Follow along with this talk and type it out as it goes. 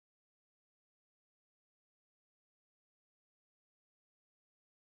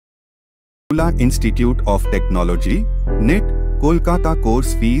Narula Institute of Technology, NIT, Kolkata.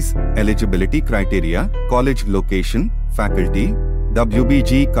 Course fees, eligibility criteria, college location, faculty,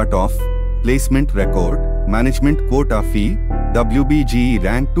 WBJEE cutoff, placement record, management quota fee, WBJEE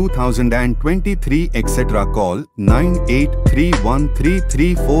rank 2023 etc. Call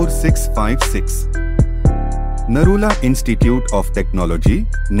 9831334656. Narula Institute of Technology,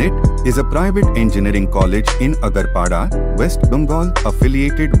 NIT, is a private engineering college in Agarpara, West Bengal,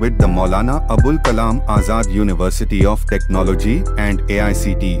 affiliated with the Maulana Abul Kalam Azad University of Technology and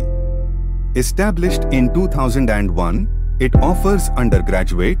AICTE. Established in 2001, it offers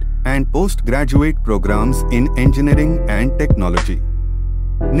undergraduate and postgraduate programs in engineering and technology.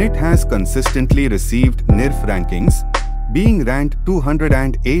 NIT has consistently received NIRF rankings, being ranked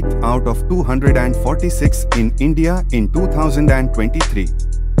 208th out of 246 in India in 2023.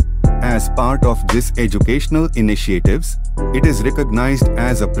 As part of this educational initiatives, it is recognized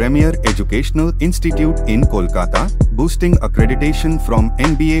as a premier educational institute in Kolkata, boosting accreditation from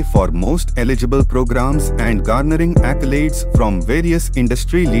NBA for most eligible programs and garnering accolades from various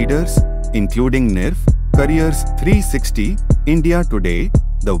industry leaders, including NIRF, Careers 360, India Today,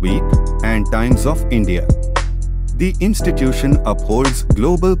 The Week, and Times of India. The institution upholds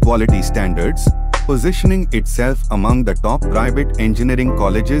global quality standards, positioning itself among the top private engineering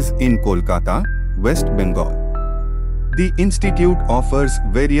colleges in Kolkata, West Bengal. The institute offers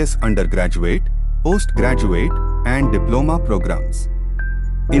various undergraduate, postgraduate, and diploma programs.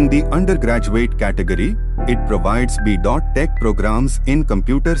 In the undergraduate category, it provides B.Tech programs in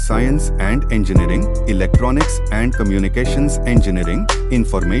computer science and engineering, electronics and communications engineering,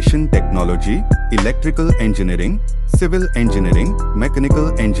 information technology, electrical engineering, civil engineering,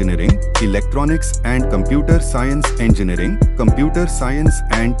 mechanical engineering, electronics and computer science engineering, computer science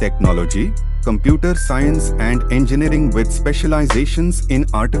and technology, computer science and engineering with specializations in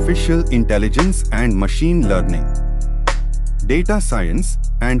artificial intelligence and machine learning, data science,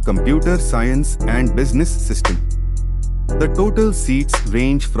 and computer science and business system. The total seats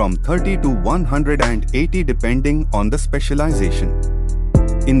range from 30 to 180 depending on the specialization.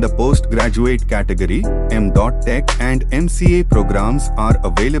 In the postgraduate category, M.Tech and MCA programs are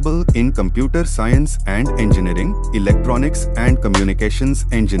available in computer science and engineering, electronics and communications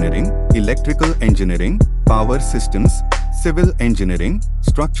engineering, electrical engineering, power systems, civil engineering,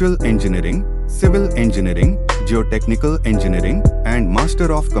 structural engineering, civil engineering, geotechnical engineering, and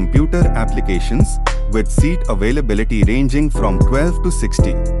Master of Computer Applications, with seat availability ranging from 12 to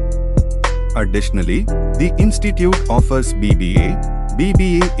 60. Additionally, the institute offers BBA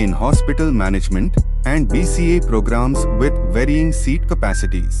in Hospital Management, and BCA programs with varying seat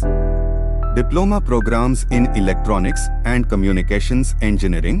capacities. Diploma programs in Electronics and Communications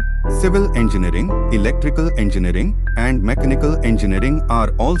Engineering, Civil Engineering, Electrical Engineering, and Mechanical Engineering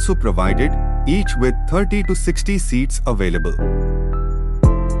are also provided, each with 30 to 60 seats available.